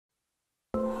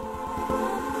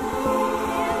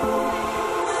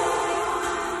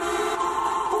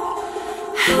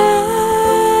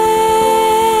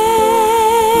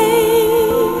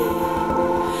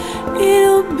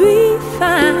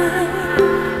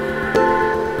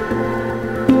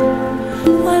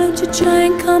try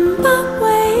and come my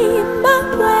way, my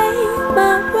way,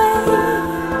 my way,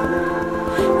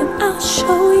 and I'll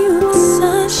show you the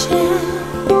sunshine.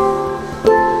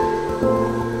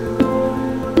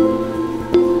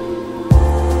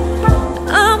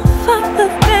 I'm farther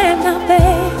than I've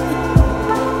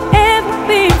ever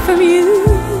been from you,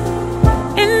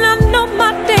 and I know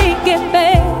my day get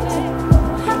better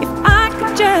if I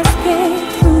could just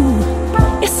get through.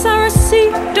 Yes, I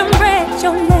received and read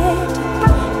your letter.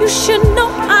 You should know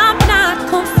I'm not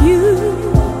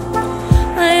confused.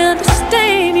 I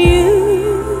understand you.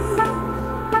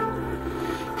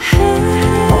 Hey,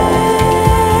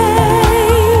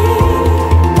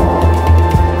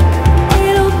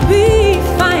 it'll be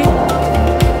fine.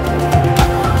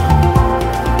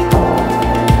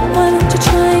 Why don't you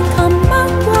try and come my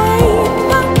way,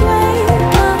 my way,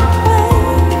 my way,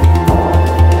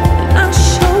 and I'll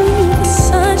show you the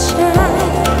sunshine.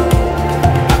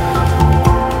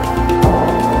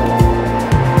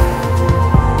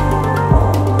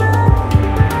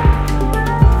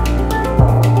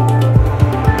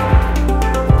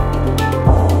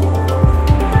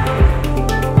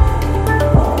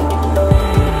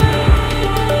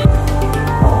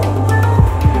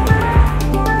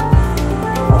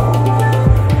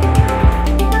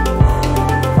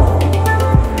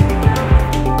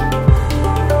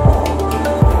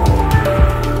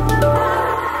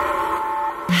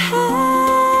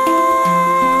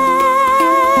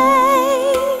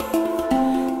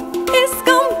 It's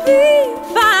gonna be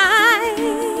fine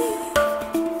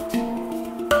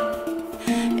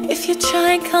if you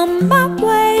try and come my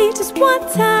way just one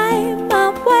time, my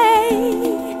way.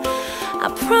 I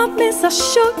promise I'll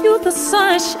show you the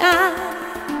sunshine.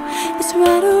 It's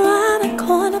right around the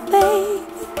corner, baby.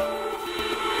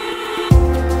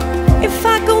 If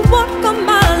I could walk a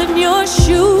mile in your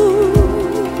shoes,